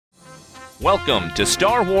Welcome to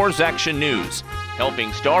Star Wars Action News,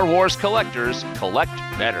 helping Star Wars collectors collect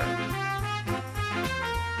better.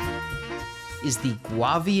 Is the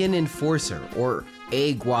Guavian Enforcer, or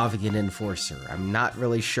a Guavian Enforcer? I'm not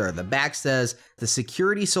really sure. The back says, the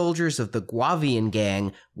security soldiers of the Guavian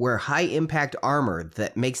gang wear high-impact armor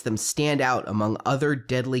that makes them stand out among other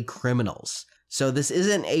deadly criminals. So this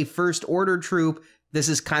isn't a First Order troop. This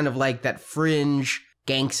is kind of like that fringe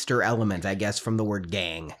gangster element, I guess, from the word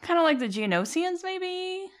gang. Kind of like the Geonosians,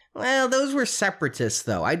 maybe? Well, those were separatists,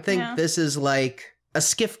 though. I'd think This is like a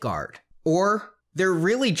skiff guard. Or they're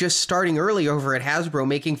really just starting early over at Hasbro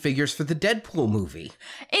making figures for the Deadpool movie.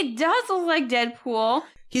 It does look like Deadpool.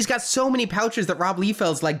 He's got so many pouches that Rob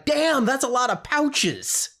Liefeld's like, damn, that's a lot of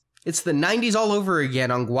pouches. It's the 90s all over again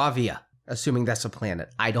on Guavia. Assuming that's a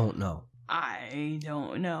planet. I don't know. I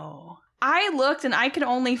don't know. I looked and I could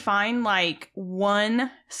only find like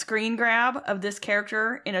one screen grab of this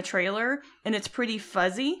character in a trailer, and it's pretty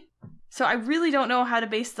fuzzy. So I really don't know how to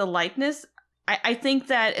base the likeness. I think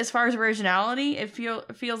that as far as originality, it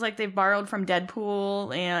feels like they've borrowed from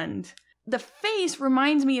Deadpool, and the face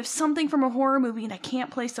reminds me of something from a horror movie, and I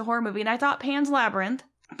can't place the horror movie. And I thought Pan's Labyrinth,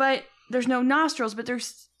 but there's no nostrils, but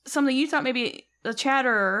there's something you thought maybe the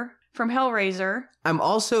Chatterer from Hellraiser. I'm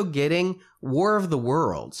also getting War of the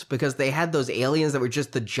Worlds, because they had those aliens that were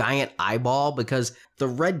just the giant eyeball, because the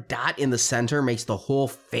red dot in the center makes the whole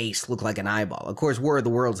face look like an eyeball. Of course, War of the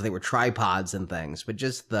Worlds, they were tripods and things, but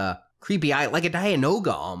just the creepy eye, like a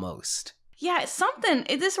Dianoga almost. Yeah, it's something.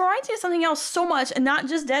 This reminds me of something else so much, and not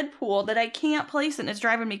just Deadpool, that I can't place it, and it's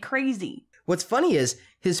driving me crazy. What's funny is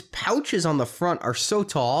his pouches on the front are so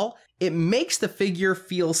tall, it makes the figure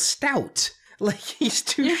feel stout. Like he's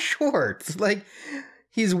too short. Like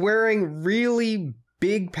he's wearing really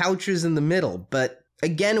big pouches in the middle. But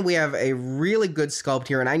again, we have a really good sculpt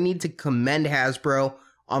here, and I need to commend Hasbro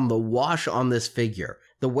on the wash on this figure.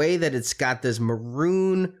 The way that it's got this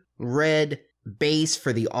maroon red base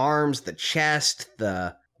for the arms, the chest,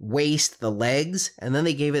 the waist, the legs, and then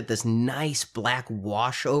they gave it this nice black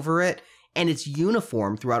wash over it, and it's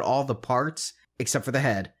uniform throughout all the parts except for the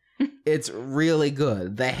head. It's really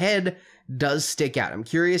good. The head does stick out. I'm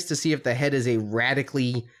curious to see if the head is a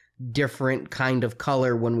radically different kind of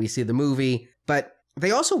color when we see the movie, but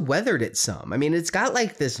they also weathered it some. I mean, it's got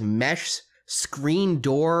like this mesh screen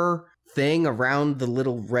door thing around the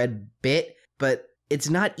little red bit, but it's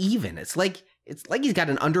not even. It's like he's got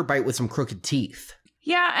an underbite with some crooked teeth.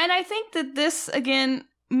 Yeah, and I think that this, again,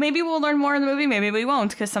 maybe we'll learn more in the movie, maybe we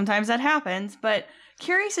won't, because sometimes that happens, but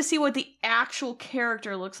curious to see what the actual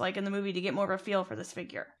character looks like in the movie to get more of a feel for this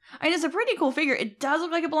figure. I mean, it's a pretty cool figure. It does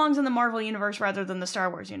look like it belongs in the Marvel universe rather than the Star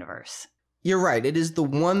Wars universe. You're right. It is the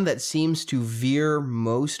one that seems to veer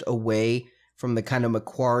most away from the kind of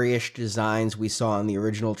Macquarie-ish designs we saw in the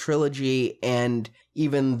original trilogy and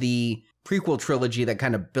even the prequel trilogy that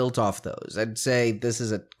kind of built off those. I'd say this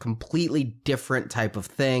is a completely different type of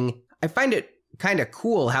thing. I find it kind of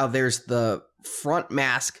cool how there's the front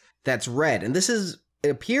mask that's red, and it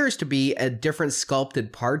appears to be a different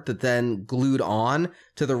sculpted part that then glued on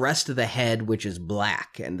to the rest of the head, which is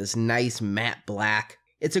black, and this nice matte black.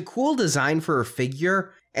 It's a cool design for a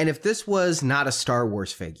figure, and if this was not a Star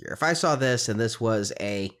Wars figure, if I saw this and this was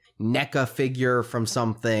a NECA figure from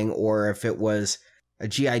something, or if it was a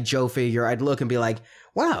G.I. Joe figure, I'd look and be like,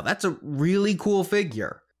 wow, that's a really cool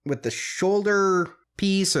figure. With the shoulder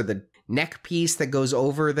piece or the neck piece that goes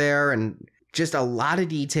over there, and just a lot of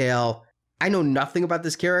detail. I know nothing about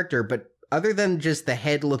this character, but other than just the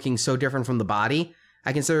head looking so different from the body,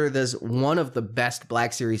 I consider this one of the best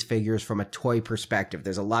Black Series figures from a toy perspective.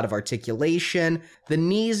 There's a lot of articulation. The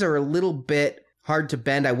knees are a little bit hard to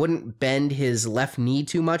bend. I wouldn't bend his left knee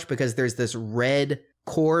too much because there's this red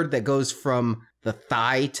cord that goes from the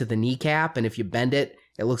thigh to the kneecap, and if you bend it,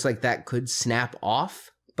 it looks like that could snap off,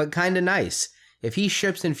 but kind of nice. If he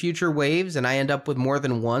ships in future waves and I end up with more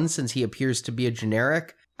than one since he appears to be a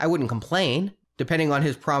generic, I wouldn't complain. Depending on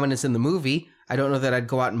his prominence in the movie, I don't know that I'd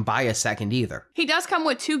go out and buy a second either. He does come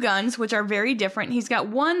with two guns, which are very different. He's got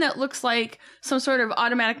one that looks like some sort of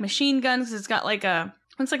automatic machine gun, because it's got like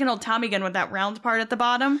looks like an old Tommy gun with that round part at the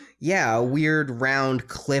bottom. Yeah, a weird round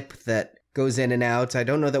clip that goes in and out. I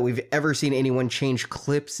don't know that we've ever seen anyone change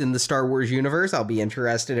clips in the Star Wars universe. I'll be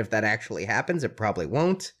interested if that actually happens. It probably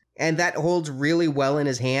won't. And that holds really well in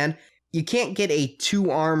his hand. You can't get a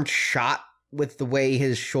two-armed shot with the way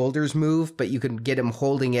his shoulders move, but you can get him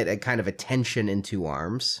holding it at kind of a tension in two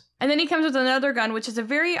arms. And then he comes with another gun, which is a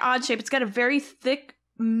very odd shape. It's got a very thick,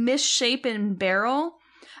 misshapen barrel.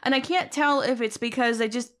 And I can't tell if it's because they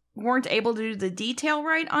just weren't able to do the detail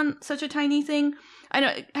right on such a tiny thing.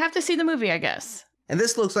 I have to see the movie, I guess. And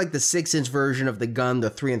this looks like the 6-inch version of the gun the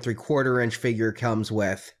 3 3/4-inch figure comes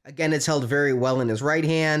with. Again, it's held very well in his right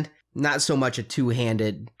hand, not so much a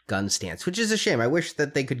two-handed gun stance, which is a shame. I wish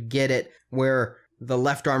that they could get it where the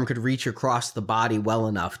left arm could reach across the body well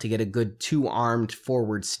enough to get a good two-armed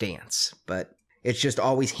forward stance, but it's just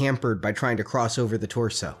always hampered by trying to cross over the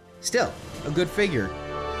torso. Still, a good figure.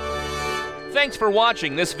 Thanks for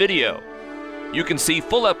watching this video. You can see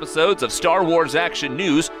full episodes of Star Wars Action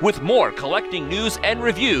News with more collecting news and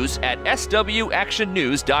reviews at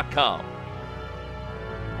swactionnews.com.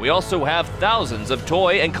 We also have thousands of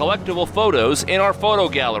toy and collectible photos in our photo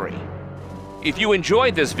gallery. If you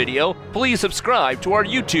enjoyed this video, please subscribe to our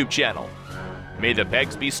YouTube channel. May the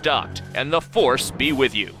pegs be stocked and the Force be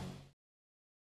with you.